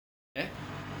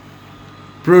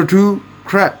Pro 2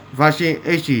 Crack version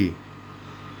HE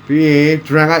ပြီးရင်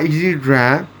drum က easy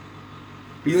drum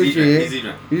ပြီးလို့ရှိရင်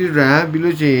easy drum ပြီး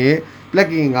လို့ရှိရင်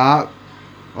plugin က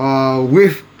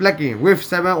wave plugin wave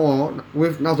 7 or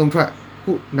wave နောက်ဆုံး track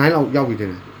ခု9လောက်ရောက်ပြီတင်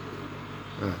တယ်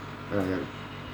အဲ့ဒါရတယ်